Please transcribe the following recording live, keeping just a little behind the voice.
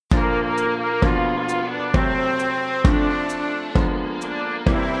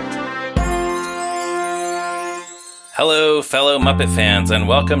Hello, fellow Muppet fans, and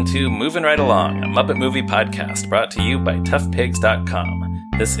welcome to Movin' Right Along, a Muppet movie podcast brought to you by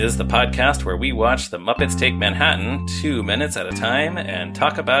ToughPigs.com. This is the podcast where we watch The Muppets Take Manhattan 2 minutes at a time and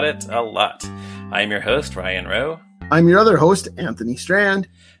talk about it a lot. I'm your host, Ryan Rowe. I'm your other host, Anthony Strand.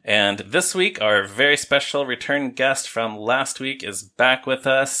 And this week, our very special return guest from last week is back with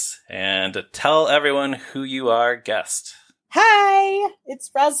us. And tell everyone who you are, guest. Hi,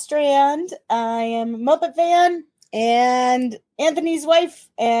 it's Roz Strand. I am a Muppet fan and Anthony's wife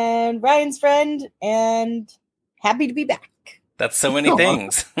and Ryan's friend, and happy to be back. That's so many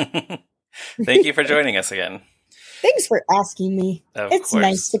things. Thank you for joining us again. Thanks for asking me. It's course.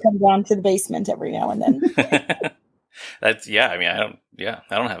 Nice to come down to the basement every now and then. I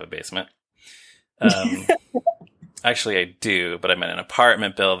don't have a basement. Actually, I do, but I'm in an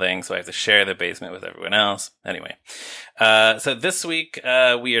apartment building, so I have to share the basement with everyone else. Anyway, so this week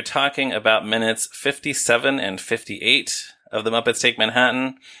we are talking about minutes 57 and 58 of The Muppets Take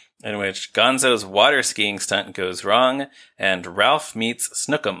Manhattan, in which Gonzo's water skiing stunt goes wrong and Ralph meets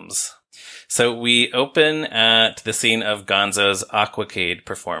Snookums. So we open at the scene of Gonzo's Aquacade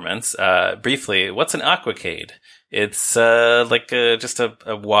performance. Briefly, what's an aquacade? It's just a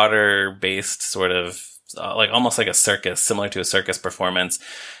water-based sort of, almost like a circus, similar to a circus performance.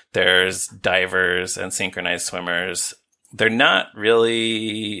 There's divers and synchronized swimmers. They're not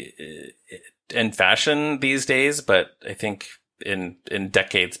really in fashion these days, but I think in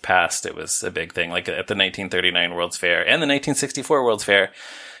decades past, it was a big thing. Like at the 1939 World's Fair and the 1964 World's Fair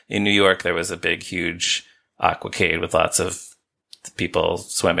in New York, there was a big, huge aquacade with lots of people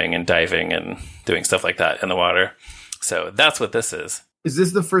swimming and diving and doing stuff like that in the water. So that's what this is. Is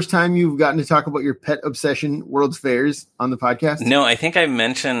this the first time you've gotten to talk about your pet obsession, World's Fairs, on the podcast? No, I think I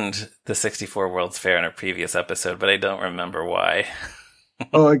mentioned the 64 World's Fair in a previous episode, but I don't remember why.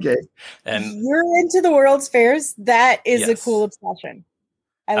 Oh, okay. And you're into the World's Fairs. That is a cool obsession.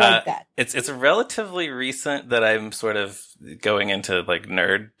 I like that. It's relatively recent that I'm sort of going into like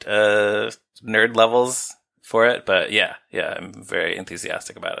nerd levels for it, but yeah, I'm very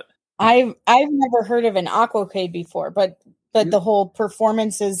enthusiastic about it. I've never heard of an aquacade before, but the whole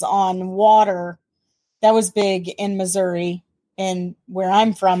performances on water, that was big in Missouri and where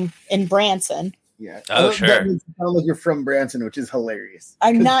I'm from in Branson. Yeah. Oh, sure. That means you sound like you're from Branson, which is hilarious.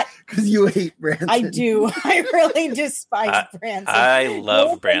 I'm not. Because you hate Branson. I do. I really despise Branson. I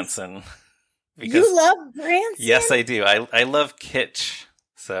love Branson. You love Branson? Yes, I do. I love kitsch.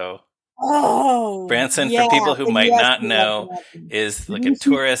 So Branson, yeah, for people who might not know, is like a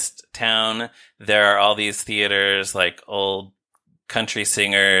tourist town. There are all these theaters, like old country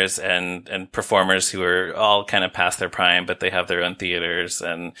singers and performers who are all kind of past their prime, but they have their own theaters,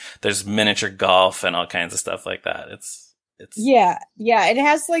 and there's miniature golf and all kinds of stuff like that. It's yeah. It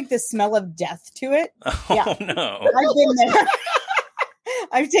has like the smell of death to it. Oh, yeah. No. I've been there.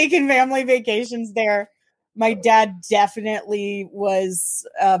 I've taken family vacations there. My dad definitely was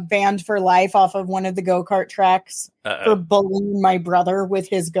banned for life off of one of the go-kart tracks for bullying my brother with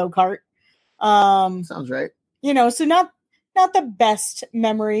his go-kart. Sounds right. So not the best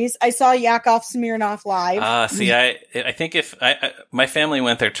memories. I saw Yakov Smirnoff live. See, I think if my family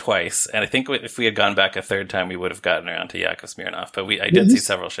went there twice, and I think if we had gone back a third time, we would have gotten around to Yakov Smirnoff. But I did see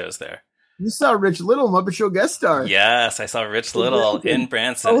several shows there. You saw Rich Little, Muppet Show guest star. Yes, I saw Rich Little in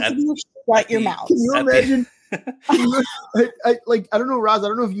Branson. Both of you shut your mouth. Can you imagine? I don't know, Roz. I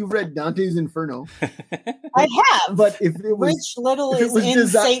don't know if you've read Dante's Inferno. I have, but if it was Rich Little is in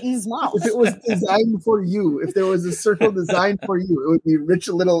Satan's mouth. If it was designed for you, if there was a circle designed for you, it would be Rich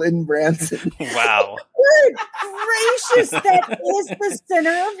Little in Branson. Wow! Good gracious, that is the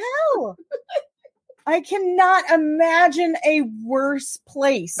center of hell. I cannot imagine a worse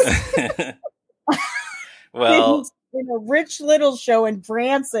place. Well, in a Rich Little show in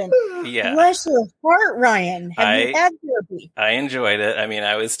Branson. Yeah. Bless your heart, Ryan. Have you had therapy? I enjoyed it. I mean,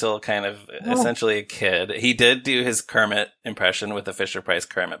 I was still kind of essentially a kid. He did do his Kermit impression with the Fisher-Price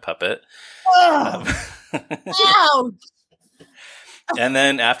Kermit puppet. Ouch! And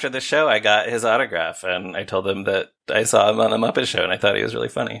then after the show, I got his autograph, and I told him that I saw him on a Muppet Show, and I thought he was really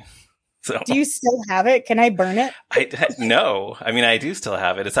funny. So, do you still have it? Can I burn it? No. I mean, I do still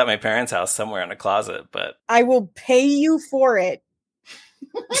have it. It's at my parents' house somewhere in a closet, but I will pay you for it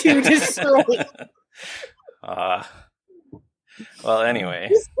to destroy it. Well, anyway.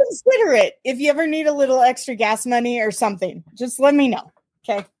 Just consider it. If you ever need a little extra gas money or something, just let me know.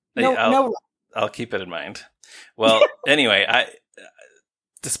 Okay. I'll keep it in mind. Well, anyway,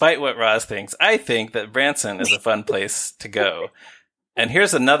 despite what Roz thinks, I think that Branson is a fun place to go. And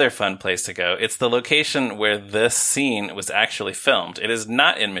here's another fun place to go. It's the location where this scene was actually filmed. It is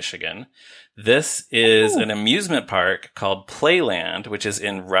not in Michigan. This is an amusement park called Playland, which is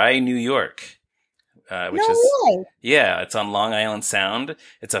in Rye, New York. It's on Long Island Sound.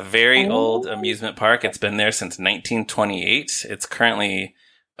 It's a very old amusement park. It's been there since 1928. It's currently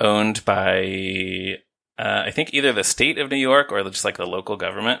owned by, I think, either the state of New York or just like the local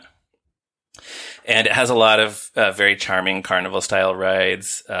government. And it has a lot of very charming carnival-style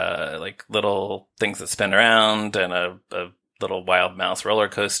rides, like little things that spin around and a little Wild Mouse roller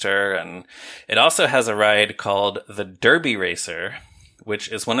coaster. And it also has a ride called the Derby Racer,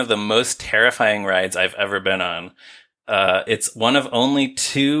 which is one of the most terrifying rides I've ever been on. It's one of only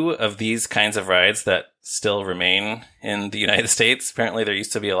 2 of these kinds of rides that still remain in the United States. Apparently there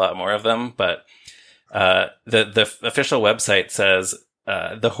used to be a lot more of them, but the official website says,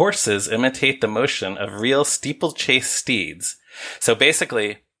 the horses imitate the motion of real steeplechase steeds. So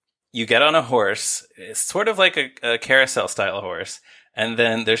basically, you get on a horse, it's sort of like a carousel style horse, and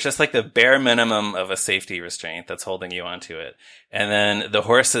then there's just like the bare minimum of a safety restraint that's holding you onto it. And then the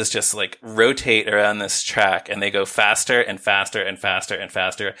horses just like rotate around this track and they go faster and faster and faster and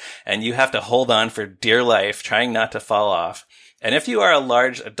faster. And you have to hold on for dear life, trying not to fall off. And if you are a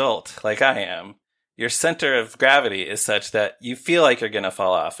large adult like I am, your center of gravity is such that you feel like you're going to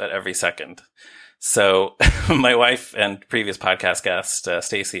fall off at every second. So my wife and previous podcast guest,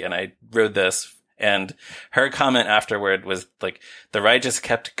 Stacy, and I rode this, and her comment afterward was like, the ride just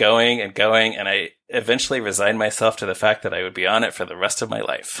kept going and going. And I eventually resigned myself to the fact that I would be on it for the rest of my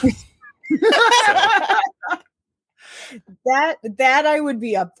life. That I would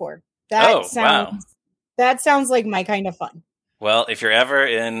be up for. That sounds like my kind of fun. Well, if you're ever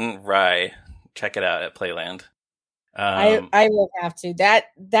in Rye, check it out at Playland. I will have to.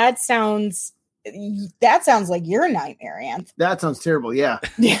 That sounds like your nightmare, Anth. That sounds terrible. Yeah.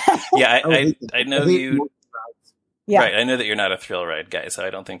 Yeah. I know you. Yeah. Right. I know that you're not a thrill ride guy, so I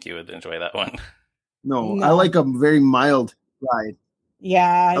don't think you would enjoy that one. No. I like a very mild ride.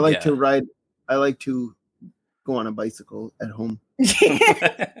 Yeah. I like to ride. I like to go on a bicycle at home.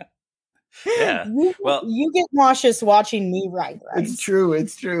 Yeah. You get nauseous watching me ride rides. It's true.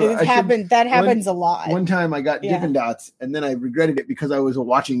 That happens a lot. One time I got Dippin' Dots, and then I regretted it because I was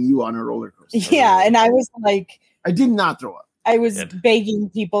watching you on a roller coaster. Yeah, and I was like, I did not throw up. I was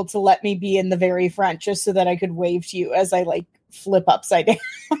begging people to let me be in the very front just so that I could wave to you as I like flip upside down.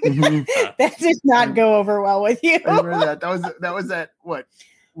 Mm-hmm. That did not go over well with you. I remember that. That was at what?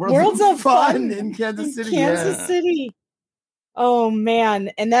 Worlds of Fun in Kansas City. Kansas City. Oh man.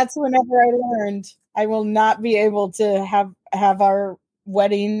 And that's whenever I learned I will not be able to have our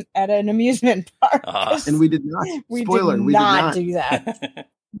wedding at an amusement park. And we did not. We did not do that.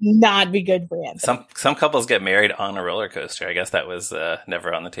 Not be good for Anthony. Some couples get married on a roller coaster. I guess that was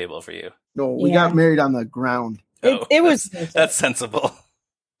never on the table for you. No, we got married on the ground. It was that's sensible.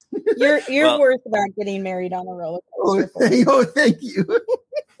 You're worth about getting married on a roller coaster. Thank you.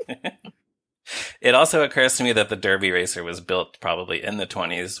 It also occurs to me that the Derby Racer was built probably in the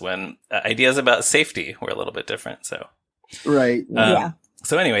 1920s when ideas about safety were a little bit different. So, right.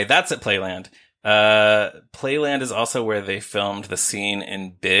 So anyway, that's at Playland. Playland is also where they filmed the scene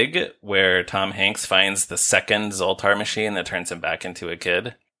in Big, where Tom Hanks finds the second Zoltar machine that turns him back into a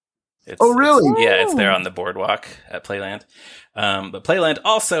kid. Really? It's there on the boardwalk at Playland. But Playland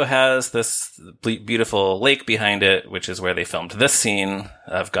also has this beautiful lake behind it, which is where they filmed this scene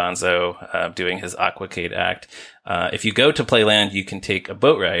of Gonzo doing his Aquacade act. If you go to Playland, you can take a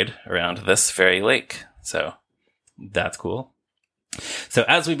boat ride around this very lake. So that's cool. So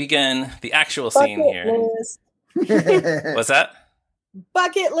as we begin the actual scene here. What's that?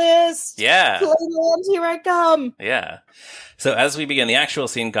 Bucket list. Yeah. Playland, here I come. Yeah. So as we begin the actual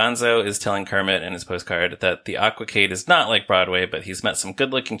scene, Gonzo is telling Kermit in his postcard that the Aquacade is not like Broadway, but he's met some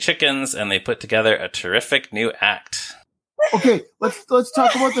good-looking chickens, and they put together a terrific new act. Okay, let's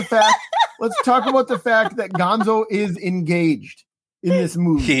talk about the fact. Let's talk about the fact that Gonzo is engaged in this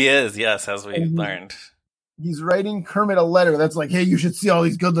movie. He is, yes, as we learned. He's writing Kermit a letter that's like, "Hey, you should see all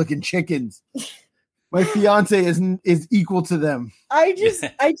these good-looking chickens. My fiance is equal to them." I just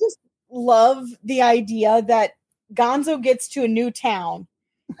love the idea that Gonzo gets to a new town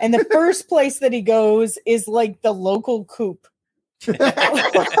and the first place that he goes is like the local coop. He's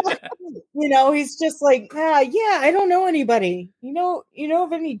just like, I don't know anybody. You know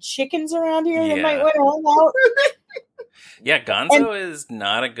of any chickens around here that might want to hang out? Yeah, Gonzo is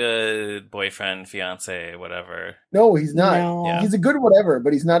not a good boyfriend, fiance, whatever. No, he's not. No. Yeah. He's a good whatever,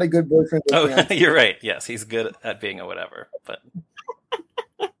 but he's not a good boyfriend. You're right. Yes, he's good at being a whatever, but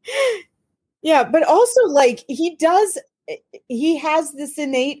yeah, but also like he does he has this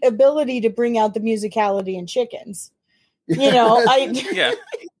innate ability to bring out the musicality in chickens. You know,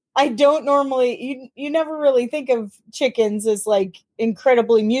 I don't normally, you never really think of chickens as like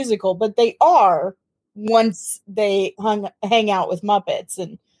incredibly musical, but they are once they hang out with Muppets.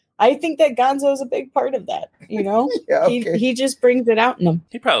 And I think that Gonzo is a big part of that, you know? Yeah, okay. He just brings it out in them.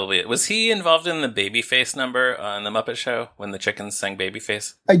 He probably, was he involved in the Babyface number on the Muppet Show when the chickens sang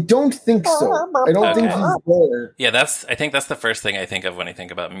Babyface? I don't think so. I don't think he's there. Yeah, I think that's the first thing I think of when I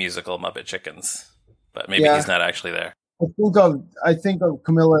think about musical Muppet chickens, but maybe he's not actually there. I think of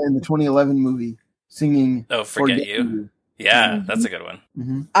Camilla in the 2011 movie singing Forget You. Yeah, that's a good one.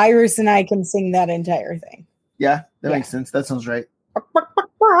 Mm-hmm. Iris and I can sing that entire thing. Yeah, that makes sense. That sounds right.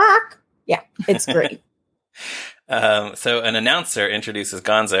 Yeah, it's great. So an announcer introduces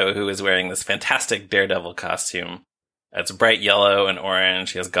Gonzo, who is wearing this fantastic Daredevil costume. It's bright yellow and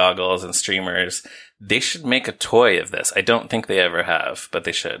orange. He has goggles and streamers. They should make a toy of this. I don't think they ever have, but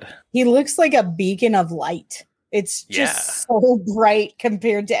they should. He looks like a beacon of light. It's just so bright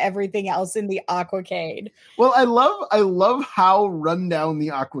compared to everything else in the Aquacade. Well, I love how rundown the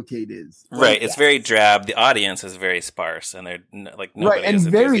Aquacade is. Right, it's very drab. The audience is very sparse, and they're like nobody is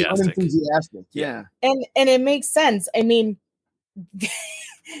very unenthusiastic. Yeah, and it makes sense. I mean,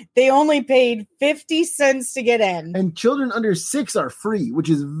 they only paid 50 cents to get in, and children under 6 are free, which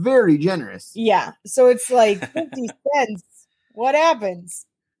is very generous. Yeah, so it's like 50 cents. What happens?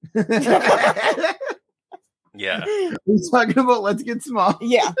 Yeah. We're talking about Let's Get Small.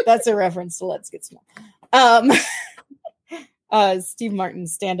 Yeah, that's a reference to Let's Get Small. Steve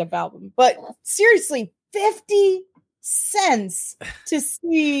Martin's stand-up album. But seriously, 50 cents to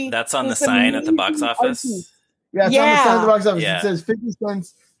see. That's on the sign at the box office. Yeah, it's on the sign at the box office. Yeah. It says 50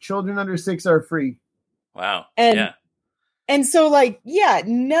 cents, children under 6 are free. Wow. And so like,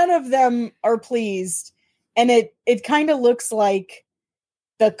 none of them are pleased. And it kind of looks like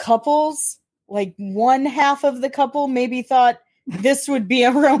the couples, like one half of the couple maybe thought this would be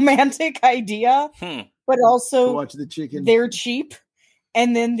a romantic idea, but also watch the chicken. They're cheap.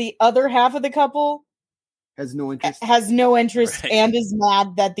 And then the other half of the couple has no interest right. And is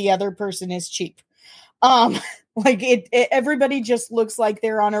mad that the other person is cheap. Like everybody just looks like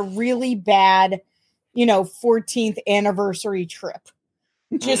they're on a really bad, 14th anniversary trip.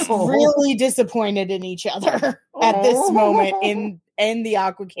 Just really disappointed in each other at this moment in the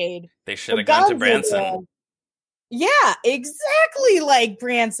Aquacade. They should have gone to Branson. Yeah, exactly like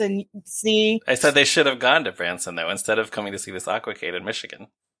Branson. See? I said they should have gone to Branson, though, instead of coming to see this Aquacade in Michigan.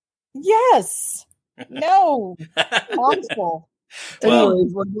 Yes. No. Awful. Well,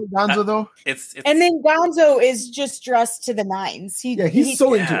 Gonzo, though? It's and then Gonzo is just dressed to the nines. He's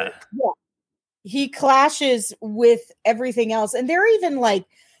so into it. Yeah. He clashes with everything else. And there are even like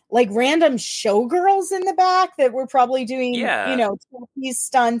random showgirls in the back that were probably doing, trapeze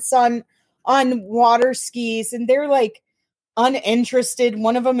stunts on water skis. And they're like uninterested.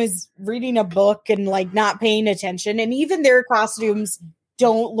 One of them is reading a book and like not paying attention. And even their costumes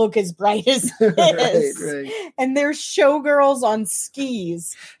don't look as bright as his. Right. And they're showgirls on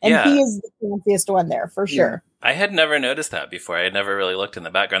skis. And he is the fanciest one there for sure. I had never noticed that before. I had never really looked in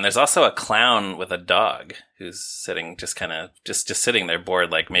the background. There's also a clown with a dog who's sitting just sitting there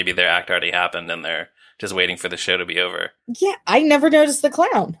bored, like maybe their act already happened and they're just waiting for the show to be over. Yeah, I never noticed the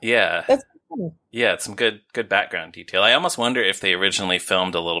clown. Yeah. That's funny. Yeah, it's some good background detail. I almost wonder if they originally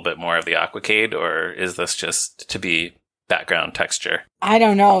filmed a little bit more of the Aquacade, or is this just to be background texture? I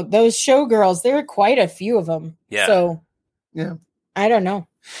don't know. Those showgirls, there are quite a few of them. Yeah. So, yeah. I don't know.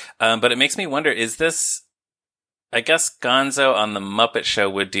 But it makes me wonder, is this... I guess Gonzo on the Muppet Show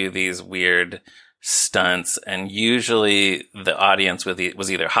would do these weird stunts, and usually the audience was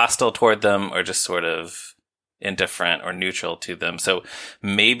either hostile toward them or just sort of indifferent or neutral to them. So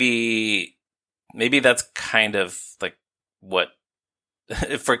maybe that's kind of like what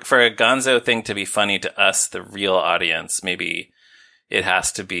for a Gonzo thing to be funny to us, the real audience, maybe it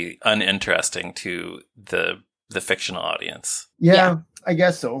has to be uninteresting to the fictional audience. Yeah. I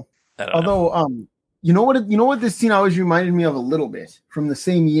guess so. Although, you know what this scene always reminded me of a little bit from the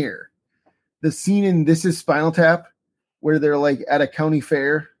same year? The scene in This Is Spinal Tap, where they're like at a county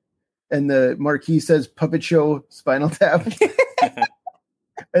fair and the marquee says Puppet Show Spinal Tap.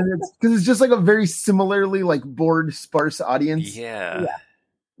 And it's just like a very similarly like bored, sparse audience. Yeah.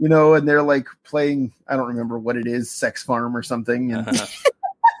 And they're like playing, I don't remember what it is, Sex Farm or something. And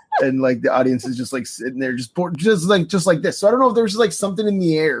and like the audience is just like sitting there just bored, just like this. So I don't know if there's like something in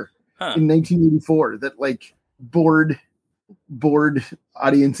the air in 1984 that like bored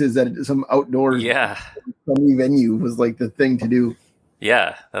audiences at some outdoor funny venue was like the thing to do.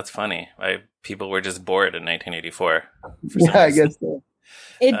 Yeah, that's funny. People were just bored in 1984. Yeah, I guess so.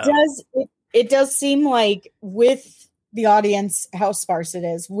 It does seem like with the audience, how sparse it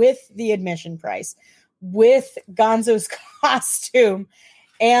is, with the admission price, with Gonzo's costume,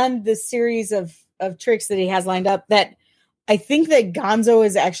 and the series of tricks that he has lined up, that I think that Gonzo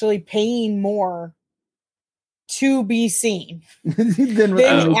is actually paying more to be seen than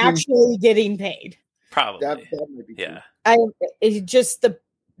actually getting paid. Probably. That might be true. It's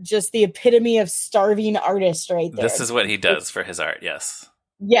just the epitome of starving artist right there. This is what he does for his art. Yes.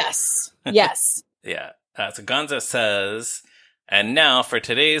 Yes. Yes. Yeah. So Gonzo says, and now for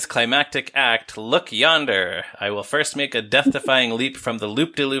today's climactic act, look yonder. I will first make a death-defying leap from the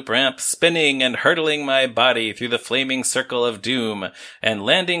loop-de-loop ramp, spinning and hurtling my body through the flaming circle of doom, and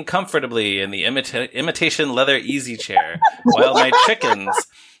landing comfortably in the imitation leather easy chair, while my chickens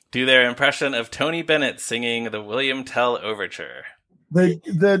do their impression of Tony Bennett singing the William Tell Overture.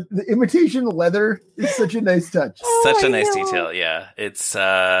 The imitation leather is such a nice touch. Such a nice detail, yeah. It's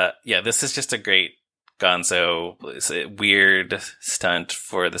this is just a great Gonzo weird stunt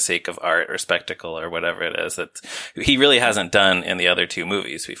for the sake of art or spectacle or whatever it is that he really hasn't done in the other two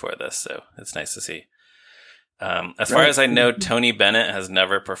movies before this, so it's nice to see. As far as I know, Tony Bennett has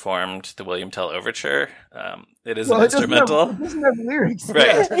never performed the William Tell Overture. It is an instrumental. It doesn't have lyrics.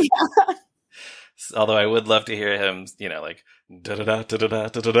 Right. Yeah. Although I would love to hear him, like da da da da da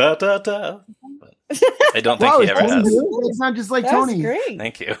da da da. I don't think he ever has. It's not just like Tony. Great.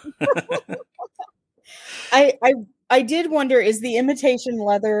 Thank you. I did wonder, is the imitation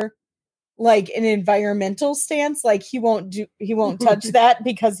leather like an environmental stance? Like he won't touch that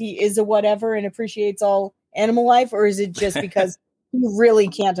because he is a whatever and appreciates all animal life, or is it just because he really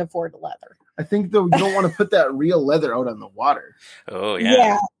can't afford leather? I think though you don't want to put that real leather out on the water. Oh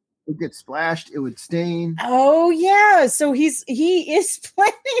yeah. It would get splashed, it would stain. Oh yeah. So he is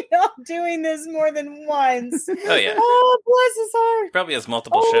planning on doing this more than once. Oh yeah. Oh, bless his heart. He probably has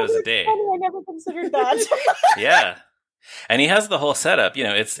multiple shows a day. Funny. I never considered that. Yeah. And he has the whole setup,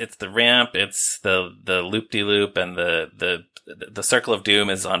 it's the ramp, it's the loop-de-loop, and the circle of doom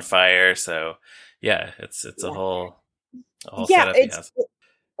is on fire. So yeah, it's a whole setup he has.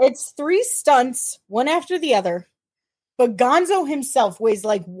 It's 3 stunts, one after the other. But Gonzo himself weighs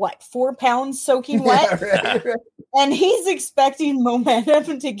 4 pounds soaking wet? Right. And he's expecting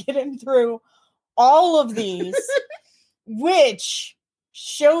momentum to get him through all of these, which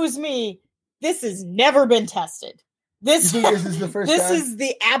shows me this has never been tested. This is the first time? This is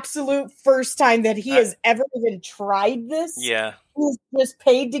the absolute first time that he has ever even tried this. Yeah. He's just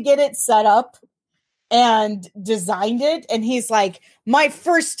paid to get it set up and designed it. And he's like, my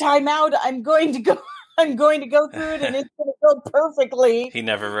first time out, I'm going to go through it and it's going to go perfectly. He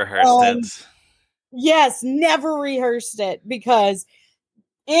never rehearsed it. Yes, never rehearsed it, because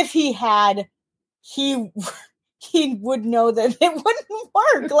if he had, he would know that it wouldn't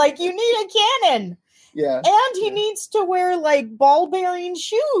work. Like, you need a cannon. Yeah. And he needs to wear ball bearing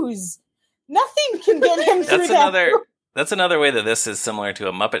shoes. Nothing can get him through that. That's another way that this is similar to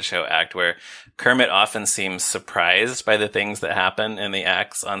a Muppet Show act, where Kermit often seems surprised by the things that happen in the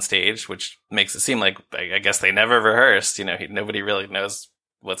acts on stage, which makes it seem like, I guess they never rehearsed. Nobody really knows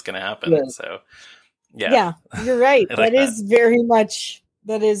what's going to happen. Yeah. So, yeah. Yeah, you're right. That is very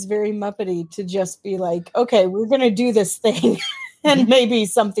Muppety to just be like, okay, we're going to do this thing and maybe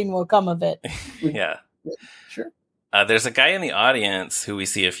something will come of it. Yeah. Sure. There's a guy in the audience who we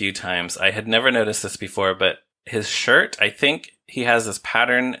see a few times. I had never noticed this before, but his shirt, I think he has this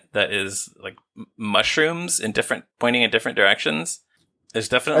pattern that is like mushrooms pointing in different directions. There's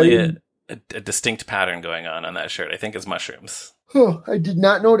definitely a distinct pattern going on that shirt. I think it's mushrooms. Oh, I did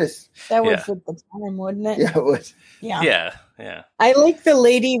not notice. That would fit the time, wouldn't it? Yeah, it would. Yeah. Yeah. I like the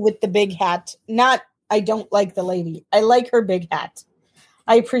lady with the big hat. I don't like the lady. I like her big hat.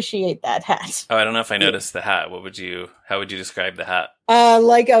 I appreciate that hat. Oh, I don't know if I noticed the hat. How would you describe the hat?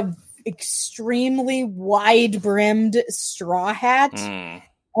 Like a extremely wide brimmed straw hat.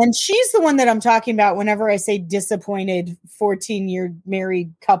 And she's the one that I'm talking about whenever I say disappointed 14-year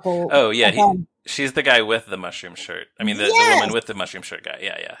married couple. Oh yeah, she's the guy with the mushroom shirt. I mean the woman with the mushroom shirt guy.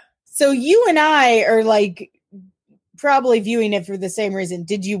 Yeah. So you and I are probably viewing it for the same reason.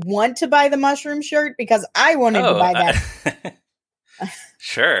 Did you want to buy the mushroom shirt? Because I wanted to buy that.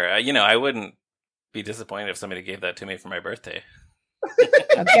 Sure. I wouldn't be disappointed if somebody gave that to me for my birthday.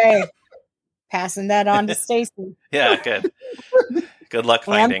 Okay. Passing that on to Stacy. Yeah, good. Good luck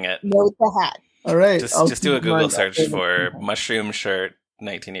finding it. Note the hat. All right. Just do a Google search for mushroom shirt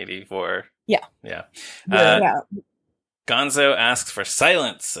 1984. Yeah. Yeah. Gonzo asks for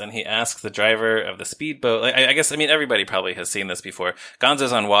silence, and he asks the driver of the speedboat. I guess, everybody probably has seen this before.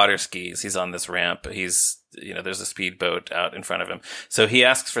 Gonzo's on water skis. He's on this ramp. There's a speedboat out in front of him. So he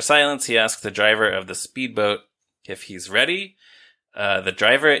asks for silence. He asks the driver of the speedboat if he's ready. The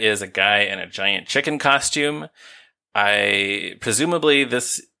driver is a guy in a giant chicken costume. Presumably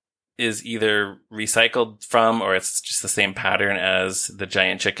this is either recycled from, or it's just the same pattern as the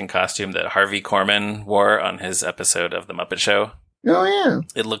giant chicken costume that Harvey Korman wore on his episode of The Muppet Show. Oh, yeah.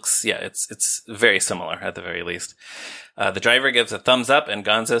 It looks, it's very similar at the very least. The driver gives a thumbs up and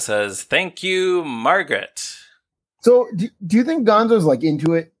Gonzo says, "Thank you, Margaret." So do you think Gonzo's like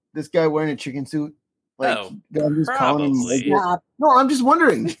into it? This guy wearing a chicken suit? Gonzo's calling him. No, I'm just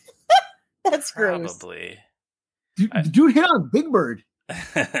wondering. That's gross. Probably. Dude hit on Big Bird.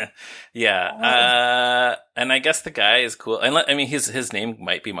 Yeah. And I guess the guy is cool. And his name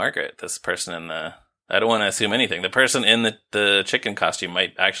might be Margaret. This person I don't want to assume anything. The person in the chicken costume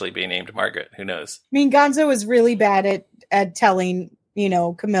might actually be named Margaret. Who knows? Gonzo is really bad at telling,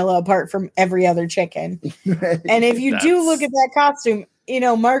 Camilla apart from every other chicken. And if you do look at that costume,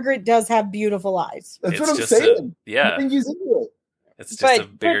 Margaret does have beautiful eyes. That's what I'm saying. I think he's into it. It's just a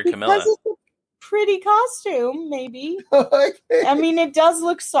bigger Camilla. Because it's a pretty costume, maybe. Okay. It does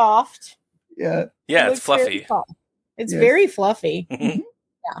look soft. Yeah. Yeah, it's fluffy. It's very fluffy. Yeah.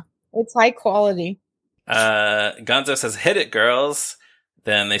 It's high quality. Gonzo says, "Hit it, girls."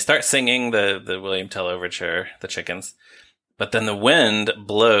 Then they start singing the William Tell overture, the chickens. But then the wind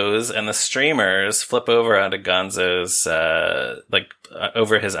blows and the streamers flip over onto Gonzo's,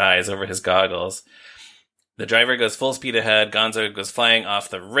 over his eyes, over his goggles. The driver goes full speed ahead. Gonzo goes flying off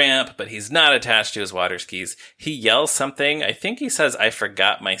the ramp, but he's not attached to his water skis. He yells something. I think he says, "I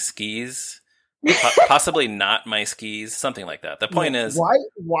forgot my skis." Possibly not my skis, something like that. The point is,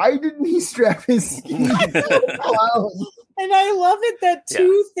 why didn't he strap his skis? And I love it that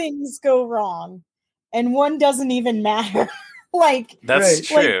two things go wrong, and one doesn't even matter. That's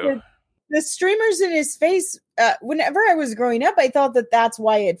true. The streamers in his face. Whenever I was growing up, I thought that's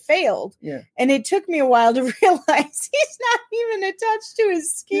why it failed. Yeah, and it took me a while to realize he's not even attached to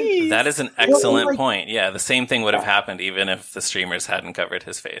his skis. That is an excellent point. Yeah, the same thing would have happened even if the streamers hadn't covered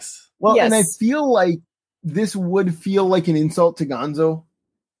his face. Well, yes. And I feel like this would feel like an insult to Gonzo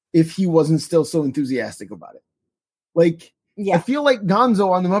if he wasn't still so enthusiastic about it. I feel like Gonzo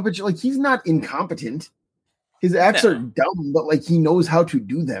on the Muppet Show, he's not incompetent. His acts are dumb, but he knows how to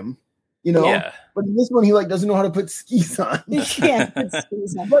do them. Yeah. But in this one, he doesn't know how to put skis on. He can't put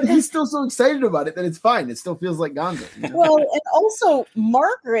skis on. But he's still so excited about it that it's fine. It still feels like Gonzo. Well, and also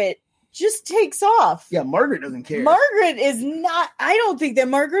Margaret just takes off. Yeah, Margaret doesn't care. Margaret is not. I don't think that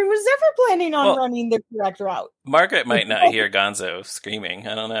Margaret was ever planning on running the correct route. Margaret might not hear Gonzo screaming.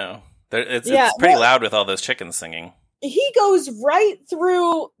 I don't know. It's pretty loud with all those chickens singing. He goes right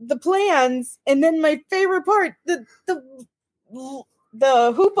through the plans, and then my favorite part, the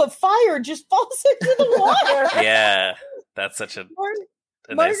hoop of fire just falls into the water. Yeah, that's such a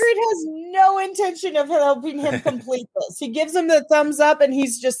Margaret has no intention of helping him complete this. He gives him the thumbs up, and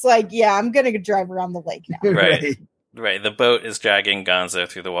he's just like, "Yeah, I'm gonna drive around the lake now." Right. The boat is dragging Gonzo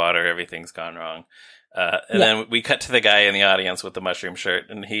through the water. Everything's gone wrong. Then we cut to the guy in the audience with the mushroom shirt,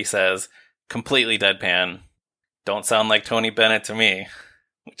 and he says, completely deadpan, "Don't sound like Tony Bennett to me,"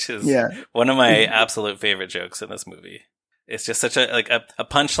 which is one of my absolute favorite jokes in this movie. It's just such a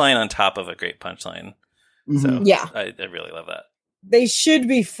punchline on top of a great punchline. So I really love that. They should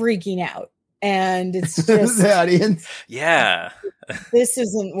be freaking out, and it's just the audience. Yeah, this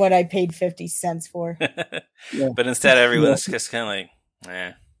isn't what I paid 50 cents for. But instead, everyone's just kind of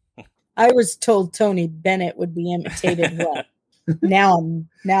eh. I was told Tony Bennett would be imitated well. Now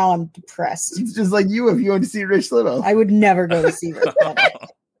I'm depressed. It's just like you if you went to see Rich Little. I would never go to see Rich Little.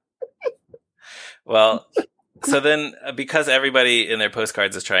 Well, so then because everybody in their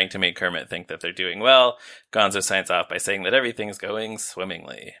postcards is trying to make Kermit think that they're doing well, Gonzo signs off by saying that everything's going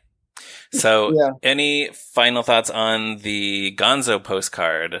swimmingly. So any final thoughts on the Gonzo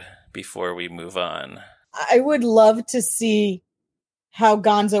postcard before we move on? I would love to see how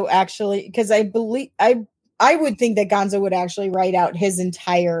Gonzo actually, because I believe I would think that Gonzo would actually write out his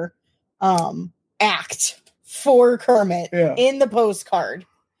entire act for Kermit in the postcard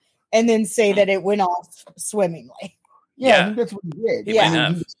and then say that it went off swimmingly. Yeah, I think that's what he did. He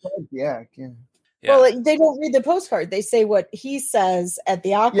Yeah. Well, they don't read the postcard. They say what he says at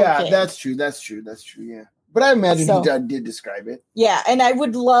the Aqua King. That's true. Yeah. But I imagine he did describe it. Yeah, and I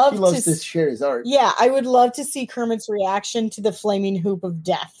would love he loves to share his art. Yeah, I would love to see Kermit's reaction to the flaming hoop of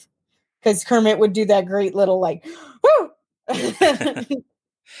death. Because Kermit would do that great little woo!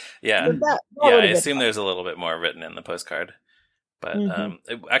 Yeah. I assume there's a little bit more written in the postcard. But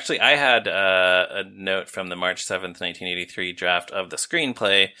actually, I had a note from the March 7th, 1983 draft of the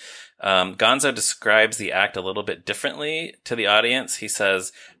screenplay. Gonzo describes the act a little bit differently to the audience. He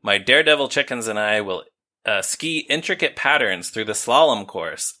says, "My daredevil chickens and I will ski intricate patterns through the slalom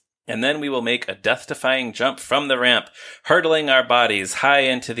course. And then we will make a death-defying jump from the ramp, hurtling our bodies high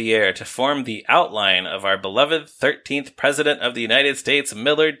into the air to form the outline of our beloved 13th President of the United States,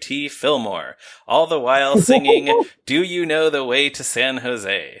 Millard T. Fillmore, all the while singing, 'Do You Know the Way to San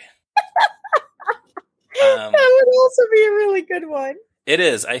Jose?'" That would also be a really good one. It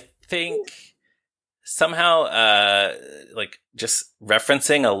is. I think somehow, just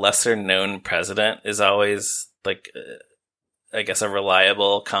referencing a lesser-known president is always, I guess, a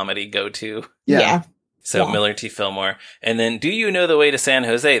reliable comedy go-to. Yeah. So Millard T. Fillmore. And then, "Do You Know the Way to San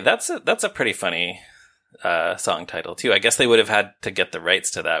Jose?" That's a pretty funny song title, too. I guess they would have had to get the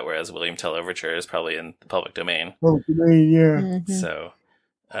rights to that, whereas William Tell Overture is probably in the public domain. Public domain, yeah. Mm-hmm.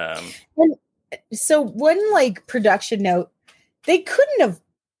 So, one production note, they couldn't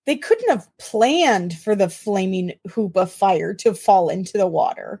have planned for the flaming hoop of fire to fall into the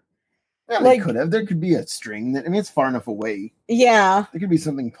water. Yeah, they could have. There could be a string that, it's far enough away. Yeah. There could be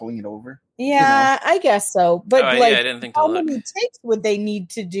something pulling it over. Yeah, I guess so. But I didn't think how many takes would they need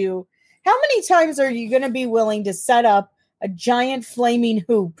to do? How many times are you going to be willing to set up a giant flaming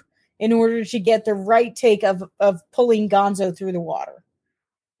hoop in order to get the right take of pulling Gonzo through the water?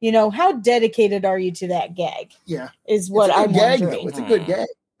 How dedicated are you to that gag? Yeah. Is what I'm wondering. Though. It's a good gag.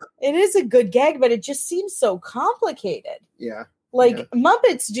 It is a good gag, but it just seems so complicated. Yeah.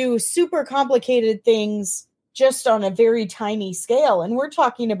 Muppets do super complicated things just on a very tiny scale. And we're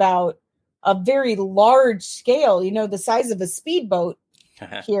talking about a very large scale, the size of a speedboat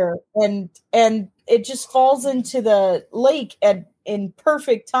here. And it just falls into the lake in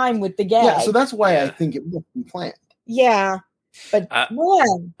perfect time with the gag. Yeah, so that's why I think it will be planned. Yeah. But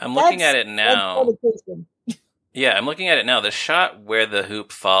man, I'm looking at it now. Yeah, I'm looking at it now. The shot where the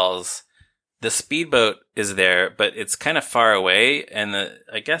hoop falls, the speedboat is there, but it's kind of far away, and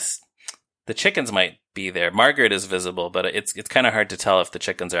I guess the chickens might be there. Margaret is visible, but it's kind of hard to tell if the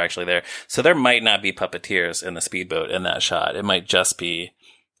chickens are actually there. So there might not be puppeteers in the speedboat in that shot. It might just be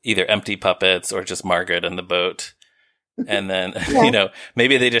either empty puppets or just Margaret in the boat. And then,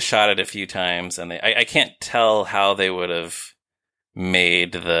 maybe they just shot it a few times, and I can't tell how they would have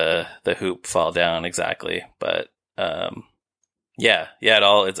made the hoop fall down exactly, but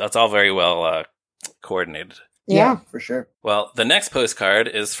it's all very well coordinated. Yeah, for sure. Well, the next postcard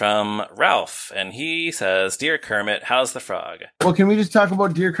is from Ralph, and he says, "Dear Kermit, how's the frog?" Well, can we just talk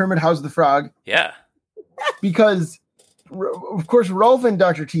about Dear Kermit, how's the frog? Yeah. Because, of course, Ralph and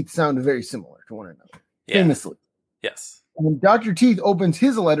Dr. Teeth sound very similar to one another, famously. Yes. And Dr. Teeth opens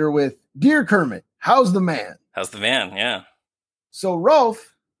his letter with, "Dear Kermit, how's the man?" How's the man? Yeah. So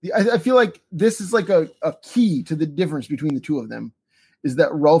Ralph, I feel like this is like a key to the difference between the two of them, is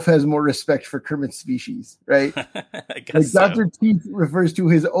that Ralph has more respect for Kermit's species, right? I guess Dr. Teeth refers to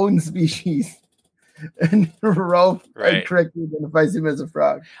his own species, and Ralph correctly identifies him as a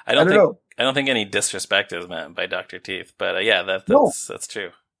frog. I don't think any disrespect is meant by Dr. Teeth, but that's true.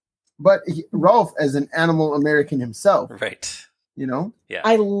 But Ralph, as an animal American himself, right? Yeah.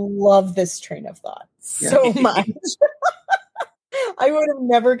 I love this train of thought so much. I would have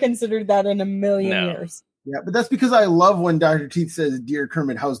never considered that in a million years. Yeah, but that's because I love when Dr. Teeth says, "Dear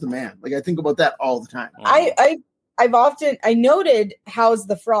Kermit, how's the man?" I think about that all the time. I've often noted "how's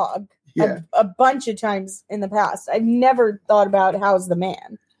the frog" a bunch of times in the past. I've never thought about "how's the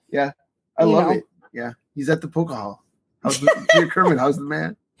man." Yeah, I love it. Yeah, he's at the Poker Hall. Dear Kermit, how's the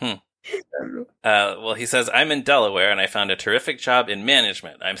man? I don't know. Well, he says, "I'm in Delaware and I found a terrific job in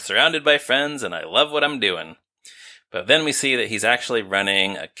management. I'm surrounded by friends and I love what I'm doing." But then we see that he's actually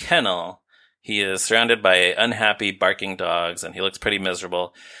running a kennel. He is surrounded by unhappy barking dogs, and he looks pretty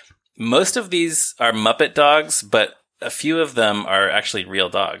miserable. Most of these are Muppet dogs, but a few of them are actually real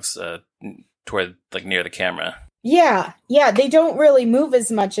dogs toward near the camera. Yeah. They don't really move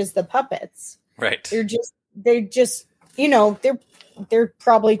as much as the puppets. Right. They're just they're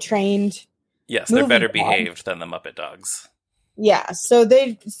probably trained. Yes, they're better behaved than the Muppet dogs. Yeah, so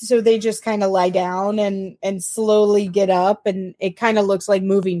they just kind of lie down and slowly get up, and it kind of looks like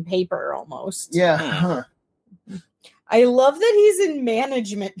moving paper almost. Yeah. Huh. I love that he's in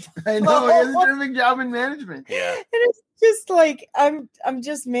management. I know, he has a terrific job in management. Yeah. And it's just like I'm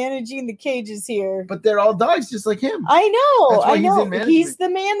just managing the cages here. But they're all dogs just like him. I know. He's the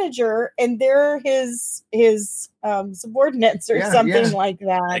manager and they're his subordinates or something like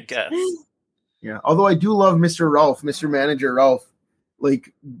that. I guess. Yeah, although I do love Mr. Rolf, Mr. Manager Rolf,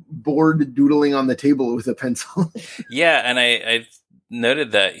 like bored doodling on the table with a pencil. Yeah, and I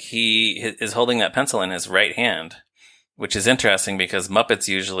noted that he is holding that pencil in his right hand, which is interesting because Muppets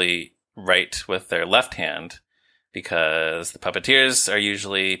usually write with their left hand because the puppeteers are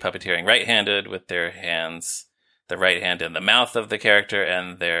usually puppeteering right-handed with their hands, the right hand in the mouth of the character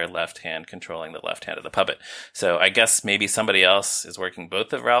and their left hand controlling the left hand of the puppet. So I guess maybe somebody else is working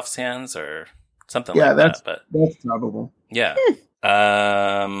both of Ralph's hands or something like that. But that's probable. Yeah.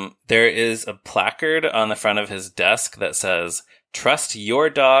 There is a placard on the front of his desk that says, "Trust your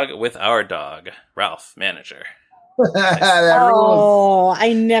dog with our dog, Ralph, manager."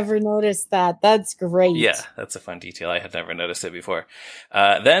 I never noticed that. That's great. Yeah, that's a fun detail. I had never noticed it before.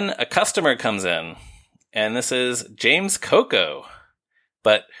 Then a customer comes in, and this is James Coco.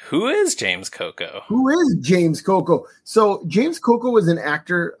 But who is James Coco? Who is James Coco? So James Coco was an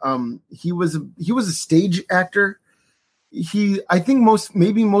actor. He was a stage actor. I think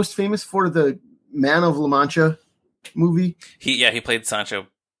most famous for the Man of La Mancha movie. He played Sancho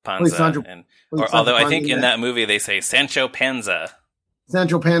Panza. Although I think in that movie they say Sancho Panza.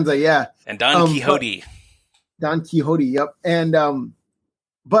 Sancho Panza, yeah. And Don Quixote. Don Quixote, yep. And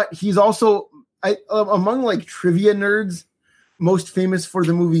but he's also among like trivia nerds, most famous for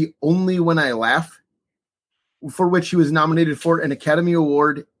the movie Only When I Laugh, for which he was nominated for an Academy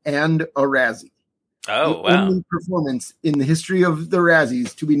Award and a Razzie. Oh, wow. Only performance in the history of the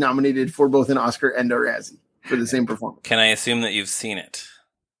Razzies to be nominated for both an Oscar and a Razzie for the same performance. Can I assume that you've seen it?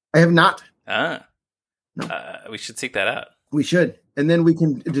 I have not. No. No. We should seek that out. We should. And then we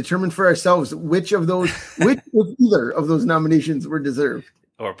can determine for ourselves which if either of those nominations were deserved.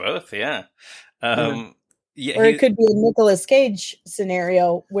 Or both, yeah. Yeah, or it could be a Nicolas Cage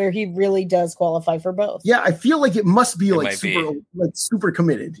scenario where he really does qualify for both. Yeah, I feel like it must be super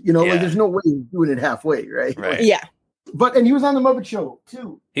committed. You know, like there's no way he's doing it halfway, right? Right. Yeah. And he was on the Muppet Show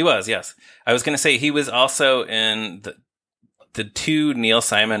too. He was, yes. I was going to say he was also in the two Neil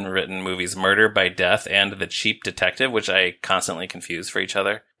Simon written movies, Murder by Death and The Cheap Detective, which I constantly confuse for each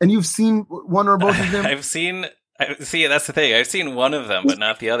other. And you've seen one or both of them? See, that's the thing. I've seen one of them, but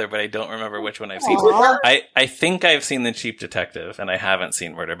not the other, but I don't remember which one I've seen. I think I've seen The Cheap Detective, and I haven't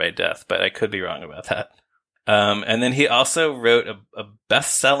seen Murder by Death, but I could be wrong about that. And then he also wrote a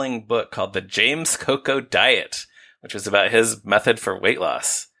best-selling book called The James Coco Diet, which was about his method for weight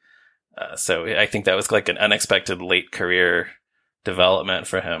loss. So I think that was like an unexpected late career development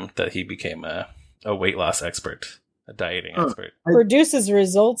for him, that he became a weight loss expert. A dieting expert. Produces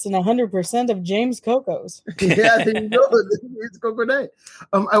results in 100% of James Coco's. Yeah, there you go. It's Coco Diet.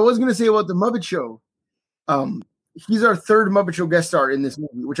 I was going to say about the Muppet Show. He's our third Muppet Show guest star in this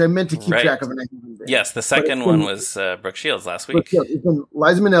movie, which I meant to keep track of. Yes, the second one was Brooke Shields last week. It's been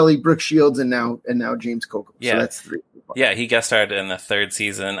Liza Minnelli, Brooke Shields, and now James Coco. Yeah. So that's three. Yeah, he guest starred in the third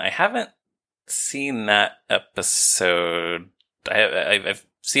season. I haven't seen that episode. I've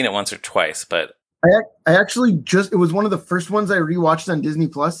seen it once or twice, but I actually it was one of the first ones I rewatched on Disney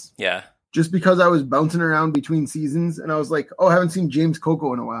Plus. Yeah. Just because I was bouncing around between seasons and I was like, I haven't seen James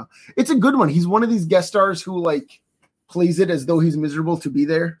Coco in a while. It's a good one. He's one of these guest stars who like plays it as though he's miserable to be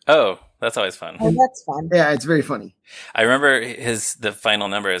there. Oh, that's always fun. Oh, that's fun. Yeah, it's very funny. I remember the final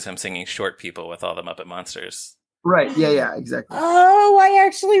number is him singing Short People with all the Muppet Monsters. Right. Yeah, exactly. Oh, I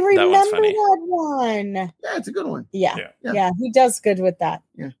actually remember that one. Yeah, it's a good one. Yeah, he does good with that.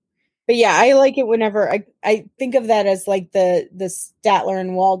 Yeah. But yeah, I like it whenever I think of that as like the Statler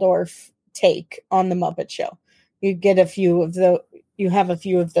and Waldorf take on the Muppet Show. You get a few of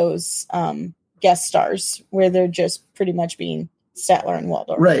those guest stars where they're just pretty much being Statler and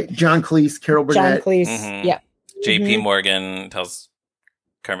Waldorf. Right. John Cleese, Carol Burnett. John Cleese. Yeah. J.P. Morgan tells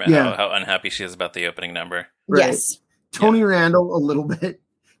Kermit how unhappy she is about the opening number. Right. Yes. Tony Randall a little bit.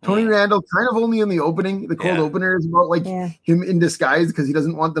 Tony Randall kind of only in the opening. The cold opener is about like him in disguise because he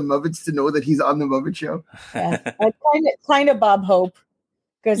doesn't want the Muppets to know that he's on the Muppet Show. Yeah. kind of Bob Hope.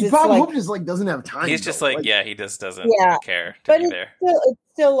 Because Bob Hope just like doesn't have time. He's just he just doesn't care to be there. It's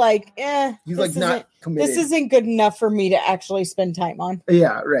still like, he's like not committed. This isn't good enough for me to actually spend time on.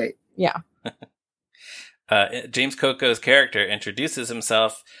 Yeah, right. Yeah. James Coco's character introduces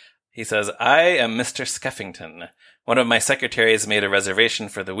himself. He says, "I am Mr. Skeffington. One of my secretaries made a reservation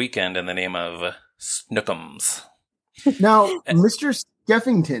for the weekend in the name of Snookums." Now, Mr.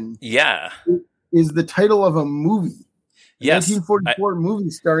 Skeffington is the title of a movie. Yes. 1944 movie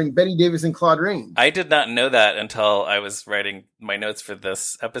starring Bette Davis and Claude Rains. I did not know that until I was writing my notes for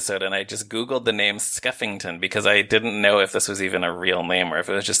this episode, and I just Googled the name Skeffington because I didn't know if this was even a real name or if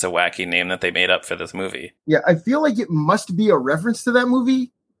it was just a wacky name that they made up for this movie. Yeah, I feel like it must be a reference to that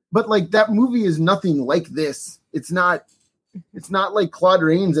movie, but like that movie is nothing like this. It's not It's not like Claude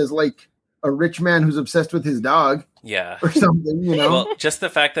Rains as like a rich man who's obsessed with his dog. Yeah. Or something, you know? Well, just the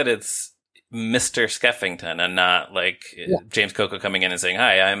fact that it's Mr. Skeffington and not like James Coco coming in and saying,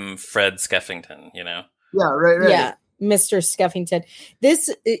 "Hi, I'm Fred Skeffington," you know? Yeah, right. Yeah, Mr. Skeffington.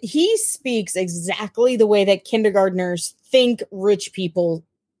 He speaks exactly the way that kindergartners think rich people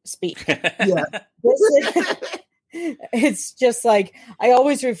speak. Yeah. It's just like, I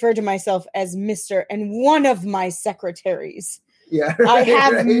always refer to myself as Mr. and one of my secretaries. Yeah, right, I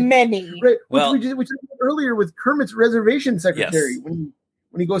have many. Right. Which we did earlier with Kermit's reservation secretary when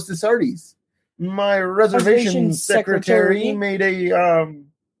he goes to Sardi's. My reservation secretary made a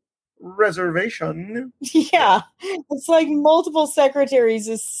reservation. Yeah, it's like multiple secretaries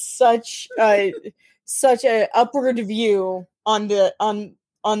is such a upward view on the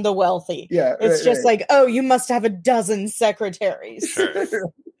wealthy. Yeah, it's just like, oh, you must have a dozen secretaries. Sure.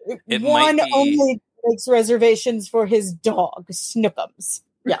 One only makes reservations for his dog, Snookums.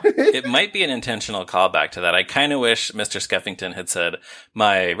 Yeah. It might be an intentional callback to that. I kind of wish Mr. Skeffington had said,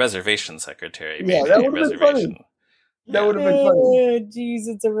 "My reservation secretary made that a reservation." That would have been funny. Jeez,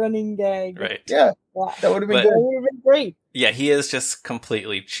 it's a running gag. Right. Yeah. That would have been good. That would have been great. Yeah, he is just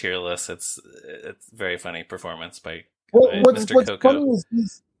completely cheerless. It's very funny performance by what's Mr. Coco. Funny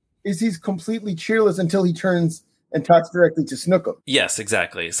is he's completely cheerless until he turns and talks directly to Snookum. Yes,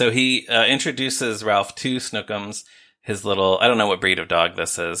 exactly. So he introduces Ralph to Snookums, his little, I don't know what breed of dog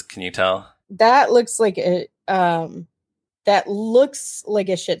this is. Can you tell? That looks like a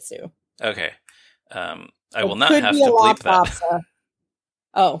Shih Tzu. Okay. I will not have to bleep that.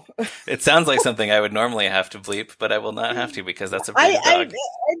 Oh. It sounds like something I would normally have to bleep, but I will not have to because that's a breed of dog.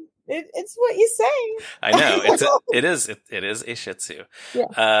 It's what you say. I know. It is a Shih Tzu.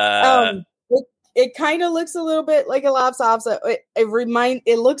 Yeah. It kind of looks a little bit like a Lhasa Apso.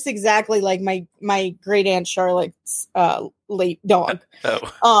 It looks exactly like my great aunt Charlotte's late dog.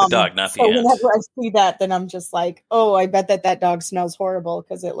 Oh, the dog, not the aunt. Whenever I see that, then I'm just like, oh, I bet that dog smells horrible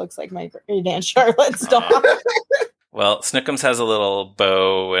because it looks like my great aunt Charlotte's dog. Well, Snookums has a little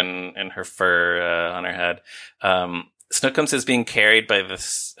bow and her fur on her head. Snookums is being carried by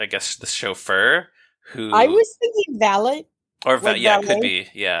this, I guess, the chauffeur who I was thinking valet. Or it could be,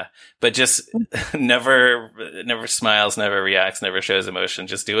 yeah. But just never smiles, never reacts, never shows emotion,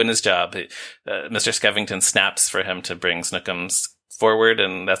 just doing his job. Mr. Skeffington snaps for him to bring Snookums forward,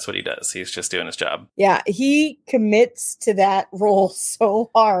 and that's what he does. He's just doing his job. Yeah, he commits to that role so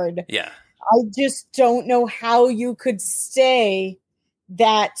hard. Yeah. I just don't know how you could stay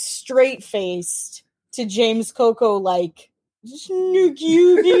that straight-faced to James Coco like, you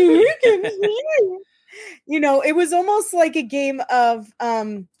know, it was almost like a game of,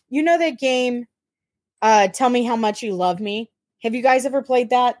 that game, Tell Me How Much You Love Me. Have you guys ever played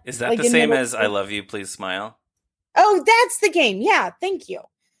that? Is that the same as I Love You, Please Smile? Oh, that's the game. Yeah, thank you.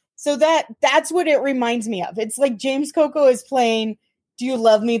 So that's what it reminds me of. It's like James Coco is playing Do You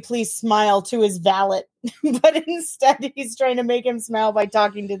Love Me, Please Smile to his valet. But instead he's trying to make him smile by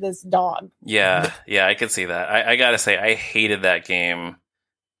talking to this dog. Yeah, I could see that. I gotta say, I hated that game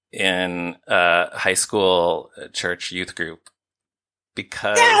in high school church youth group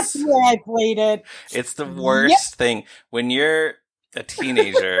because that's where I played it. It's the worst thing when you're a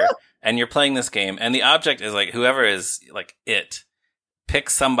teenager and you're playing this game and the object is like whoever is like it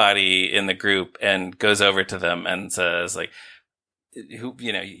picks somebody in the group and goes over to them and says like, who,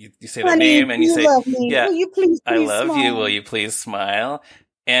 you know, you say their name and you say, yeah, will you please I love smile? You. Will you please smile?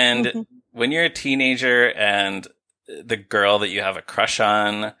 And when you're a teenager and the girl that you have a crush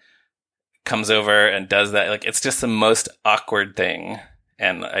on comes over and does that, like, it's just the most awkward thing.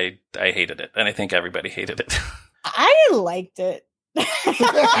 And I hated it. And I think everybody hated it. I liked it.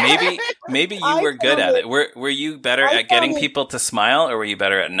 maybe you were good at it. Were you better at getting people to smile or were you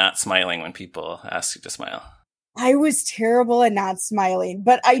better at not smiling when people asked you to smile? I was terrible at not smiling,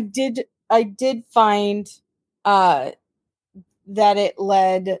 but I did find that it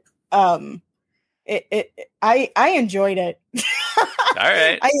led I enjoyed it. All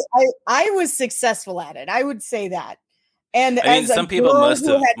right. I was successful at it. I would say that. And I mean, some people must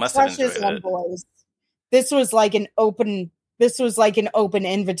have enjoyed it. Boys, this was like an open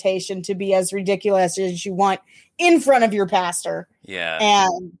invitation to be as ridiculous as you want in front of your pastor. Yeah.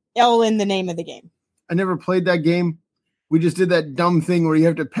 And all in the name of the game. I never played that game. We just did that dumb thing where you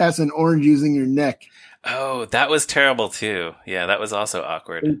have to pass an orange using your neck. Oh, that was terrible too. Yeah, that was also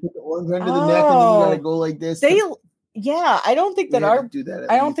awkward. You put the orange under the neck and then you gotta go like this. I don't think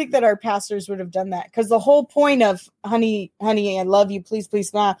that our pastors would have done that because the whole point of honey, I love you, please, please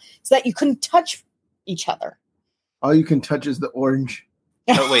smile, is that you couldn't touch each other. All you can touch is the orange.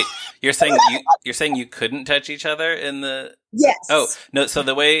 Oh wait, you're saying you couldn't touch each other in the? Yes. Oh no, so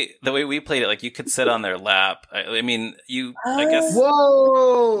the way we played it, like you could sit on their lap. I mean, I guess.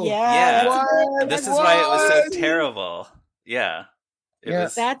 Whoa. Yeah. This is why it was so terrible. Yeah. It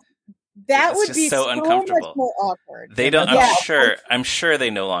was. That would be so uncomfortable. Much more awkward. They don't. I'm sure they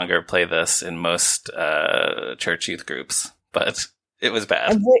no longer play this in most church youth groups, but it was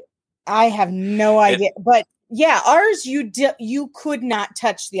bad. I have no idea, but yeah, ours you could not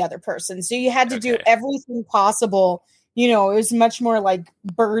touch the other person, so you had to do everything possible. You know, it was much more like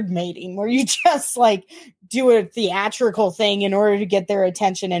bird mating, where you just like do a theatrical thing in order to get their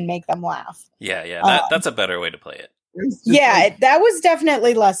attention and make them laugh. Yeah, that's a better way to play it. Yeah, that was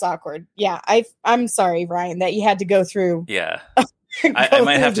definitely less awkward. Yeah, I'm sorry, Ryan, that you had to go through. Yeah, I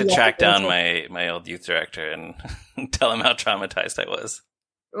might have to track down my old youth director and tell him how traumatized I was.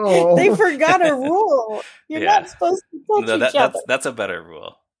 Oh. They forgot a rule. You're not supposed to touch each other. That's a better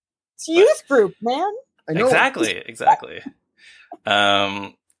rule. It's youth group, man. I know. Exactly.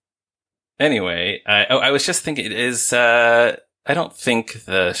 Anyway, I was just thinking, it is. I don't think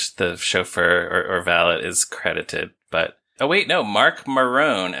the chauffeur or valet is credited, but wait, no, Mark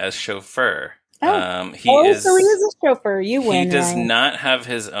Marone as chauffeur. He is a chauffeur. You win. He does not have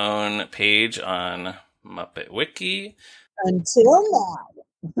his own page on Muppet Wiki until now.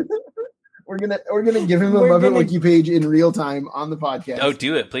 We're gonna give him a Muppet Wiki page in real time on the podcast. Oh,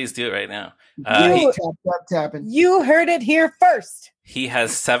 do it! Please do it right now. Tapping. You heard it here first. He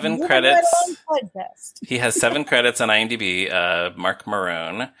has 7 credits. He has 7 credits on IMDb. Mark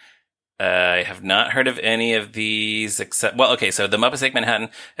Marone. I have not heard of any of these except so The Muppets Take Manhattan,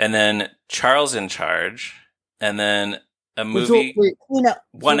 and then Charles in Charge, and then a movie.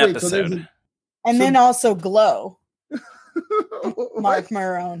 One episode, then also Glow. Mark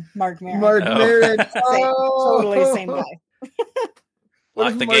Marone. Mark Maron. Totally same guy.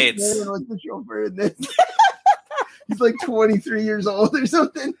 Lock the gates. Was the chauffeur in this? He's like 23 years old or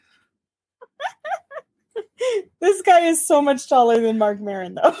something. This guy is so much taller than Mark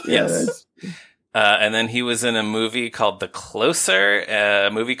Maron, though. Yes. And then he was in a movie called The Closer, a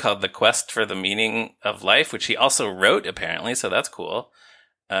movie called The Quest for the Meaning of Life, which he also wrote, apparently, so that's cool.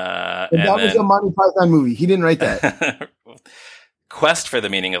 That was a Monty Python movie. He didn't write that. Quest for the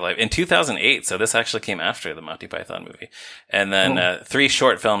Meaning of Life in 2008. So this actually came after the Monty Python movie. And then 3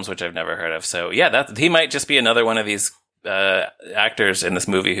 short films, which I've never heard of. So yeah, he might just be another one of these actors in this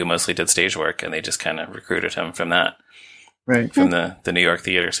movie who mostly did stage work, and they just kind of recruited him from that. Right. From the New York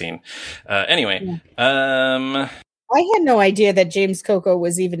theater scene. Anyway. I had no idea that James Coco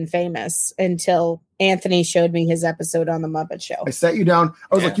was even famous until Anthony showed me his episode on The Muppet Show. I sat you down.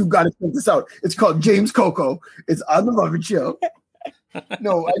 I was like, you got to check this out. It's called James Coco. It's on The Muppet Show.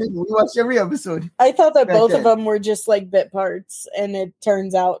 No, I didn't. We watched every episode. I thought that both of them were just like bit parts, and it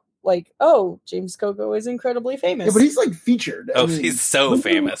turns out like, James Coco is incredibly famous. Yeah, but he's like featured. He's so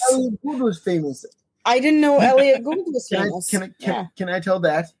famous. Elliot Gould was famous. I didn't know Elliot Gould was famous. Can I tell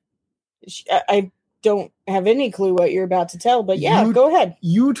that? I don't have any clue what you're about to tell, but go ahead.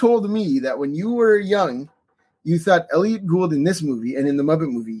 You told me that when you were young, you thought Elliot Gould in this movie and in the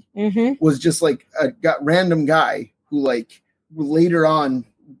Muppet movie was just like a random guy who like later on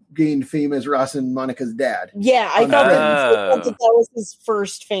gained fame as Ross and Monica's dad. Yeah, I thought that was his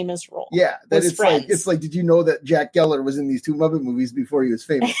first famous role. Yeah, that it's like, did you know that Jack Geller was in these 2 Muppet movies before he was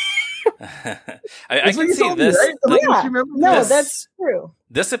famous? I can see this. Right? That's true.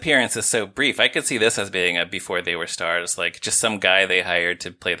 This appearance is so brief. I could see this as being a before they were stars, like just some guy they hired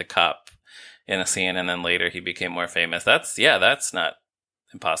to play the cop in a scene, and then later he became more famous. That's not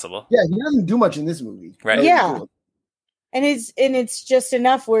impossible. Yeah, he doesn't do much in this movie, right? Yeah, and it's just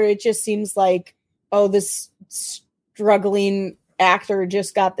enough where it just seems like, this struggling actor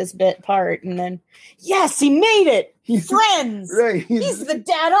just got this bit part, and then yes, he made it. Friends, right? He's the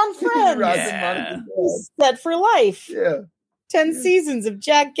dad on Friends. He's set for life. Yeah, 10 seasons of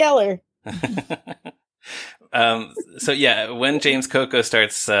Jack Geller. So yeah, when James Coco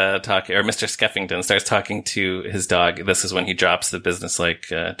starts talking, or Mr. Skeffington starts talking to his dog, this is when he drops the business-like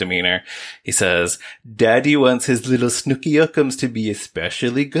demeanor. He says, "Daddy wants his little Snooky-Ookums to be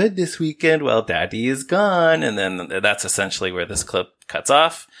especially good this weekend while Daddy is gone." And then that's essentially where this clip cuts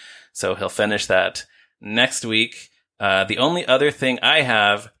off. So he'll finish that next week. The only other thing I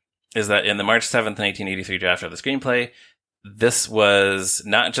have is that in the March 7th, 1983 draft of the screenplay, this was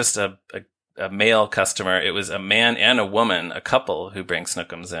not just a male customer. It was a man and a woman, a couple who bring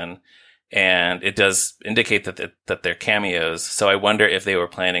Snookums in. And it does indicate that they're cameos. So I wonder if they were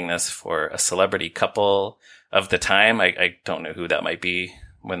planning this for a celebrity couple of the time. I don't know who that might be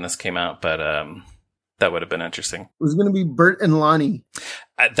when this came out, but That would have been interesting. It was going to be Bert and Lonnie.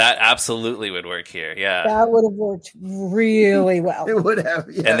 That absolutely would work here. Yeah. That would have worked really well. It would have.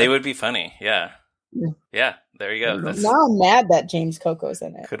 Yeah. And they would be funny. Yeah. Yeah. There you go. Now I'm mad that James Coco's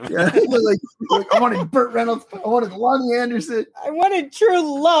in it. Yeah. like, I wanted Burt Reynolds. I wanted Lonnie Anderson. I wanted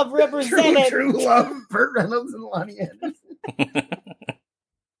True Love represented. True Love, Burt Reynolds and Lonnie Anderson.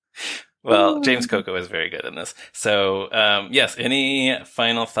 Well, James Coco is very good in this. So, yes, any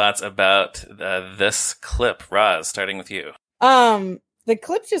final thoughts about this clip? Roz, starting with you. The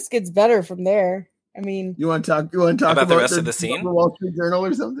clip just gets better from there. I mean, you want to talk about the rest of the scene? The Wall Street Journal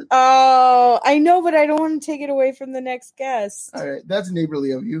or something? Oh, I know, but I don't want to take it away from the next guest. All right, that's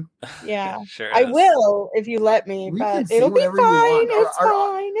neighborly of you. Yeah, sure. I will if you let me, but it'll be fine. It's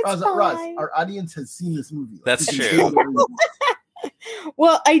fine. It's fine. Roz, our audience has seen this movie. That's true.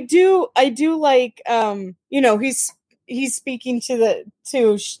 Well, I do like he's speaking to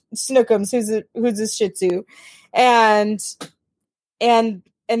Snookums, who's a Shih Tzu, and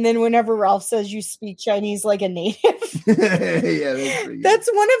then whenever Ralph says you speak Chinese like a native, that's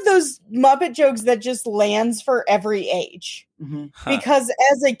one of those Muppet jokes that just lands for every age. Mm-hmm. Because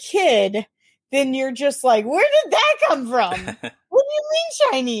as a kid, then you're just like, where did that come from? What do you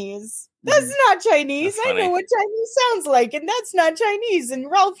mean Chinese? That's not Chinese. I know what Chinese sounds like, and that's not Chinese. And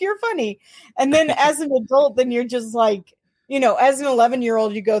Ralph, you're funny. And then as an adult, then you're just like, as an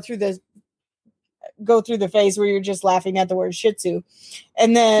 11-year-old, you go through the phase where you're just laughing at the word Shih Tzu.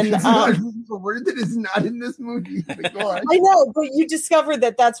 And then a word that is not in this movie. Go on. I know, but you discover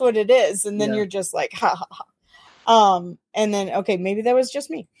that that's what it is. And then you're just like, ha ha ha. And then, okay, maybe that was just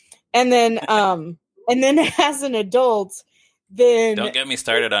me. And then as an adult, then don't get me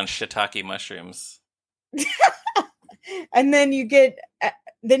started on shiitake mushrooms. And then you get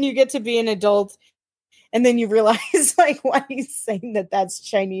to be an adult, and then you realize like why he's saying that that's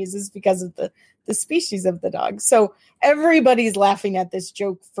Chinese is because of the species of the dog. So everybody's laughing at this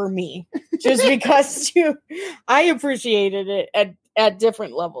joke for me, just because I appreciated it at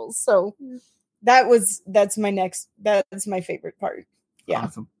different levels. So that's my favorite part. Yeah.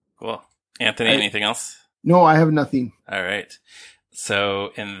 Awesome. Cool. Anthony, anything else? No, I have nothing. All right.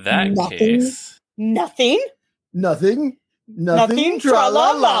 So in that case, nothing. Tra-la-la.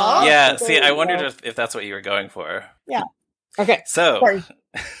 Yeah. See, I wondered if that's what you were going for. Yeah. Okay. So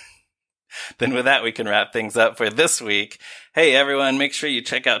then with that, we can wrap things up for this week. Hey, everyone, make sure you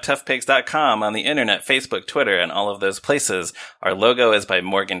check out toughpigs.com on the internet, Facebook, Twitter, and all of those places. Our logo is by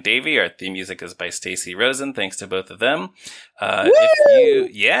Morgan Davey. Our theme music is by Stacey Rosen. Thanks to both of them.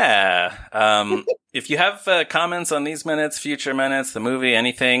 If you have comments on these minutes, future minutes, the movie,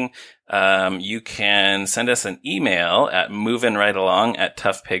 anything, you can send us an email at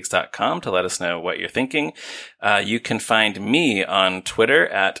movinrightalong@toughpigs.com to let us know what you're thinking. You can find me on Twitter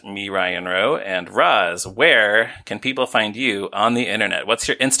at @MeRyanRowe. And Roz, where can people find you on the internet? What's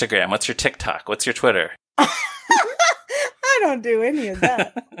your Instagram? What's your TikTok? What's your Twitter? I don't do any of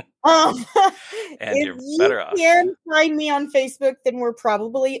that. And you're better off. If you can find me on Facebook, then we're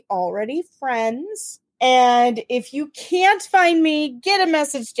probably already friends. And if you can't find me, get a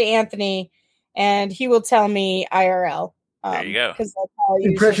message to Anthony, and he will tell me IRL. There you go. That's how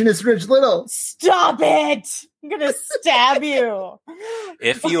Impressionist Rich Little. Stop it! I'm gonna stab you.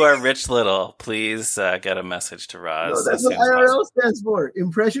 If you are Rich Little, please get a message to Roz. No, that's what IRL stands for.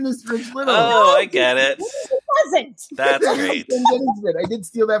 Impressionist Rich Little. Oh, I get it. It doesn't. That's great. I did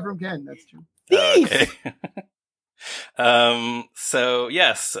steal that from Ken. That's true. Okay. So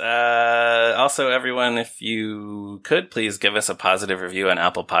yes, also everyone, if you could please give us a positive review on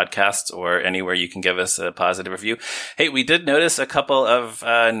Apple Podcasts or anywhere you can give us a positive review. Hey, we did notice a couple of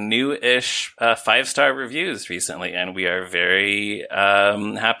new-ish 5-star reviews recently, and we are very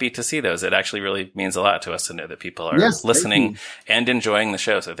happy to see those. It actually really means a lot to us to know that people are listening and enjoying the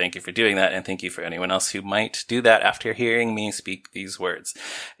show. So thank you for doing that, and thank you for anyone else who might do that after hearing me speak these words.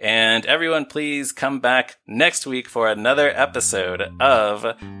 And everyone, please come back next week for another episode of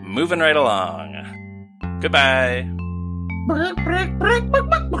Moving Right Along. Goodbye.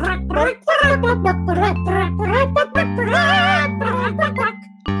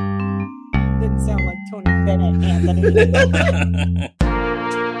 Didn't sound like Tony Bennett, Anthony.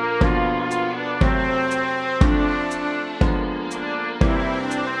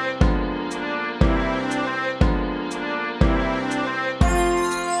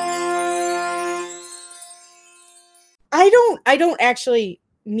 I don't actually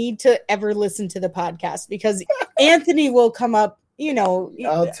need to ever listen to the podcast because Anthony will come up, I'll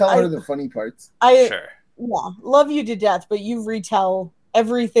tell her the funny parts. Sure. Yeah, love you to death, but you retell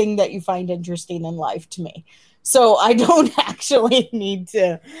everything that you find interesting in life to me. So I don't actually need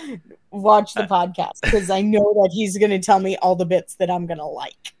to watch the podcast because I know that he's going to tell me all the bits that I'm going to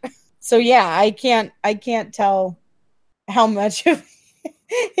like. So yeah, I can't tell how much of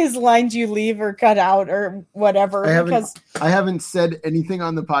his lines you leave or cut out or whatever. I haven't said anything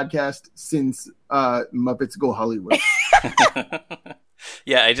on the podcast since Muppets Go Hollywood.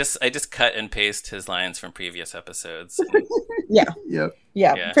 Yeah, I just cut and paste his lines from previous episodes. Yeah.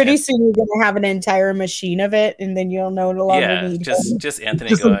 Pretty soon you're gonna have an entire machine of it, and then you'll no longer need him. Just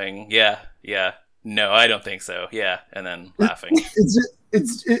Anthony going, yeah. No, I don't think so. Yeah, and then laughing.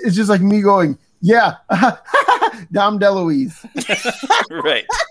 It's just like me going, yeah, Dom DeLuise. Right.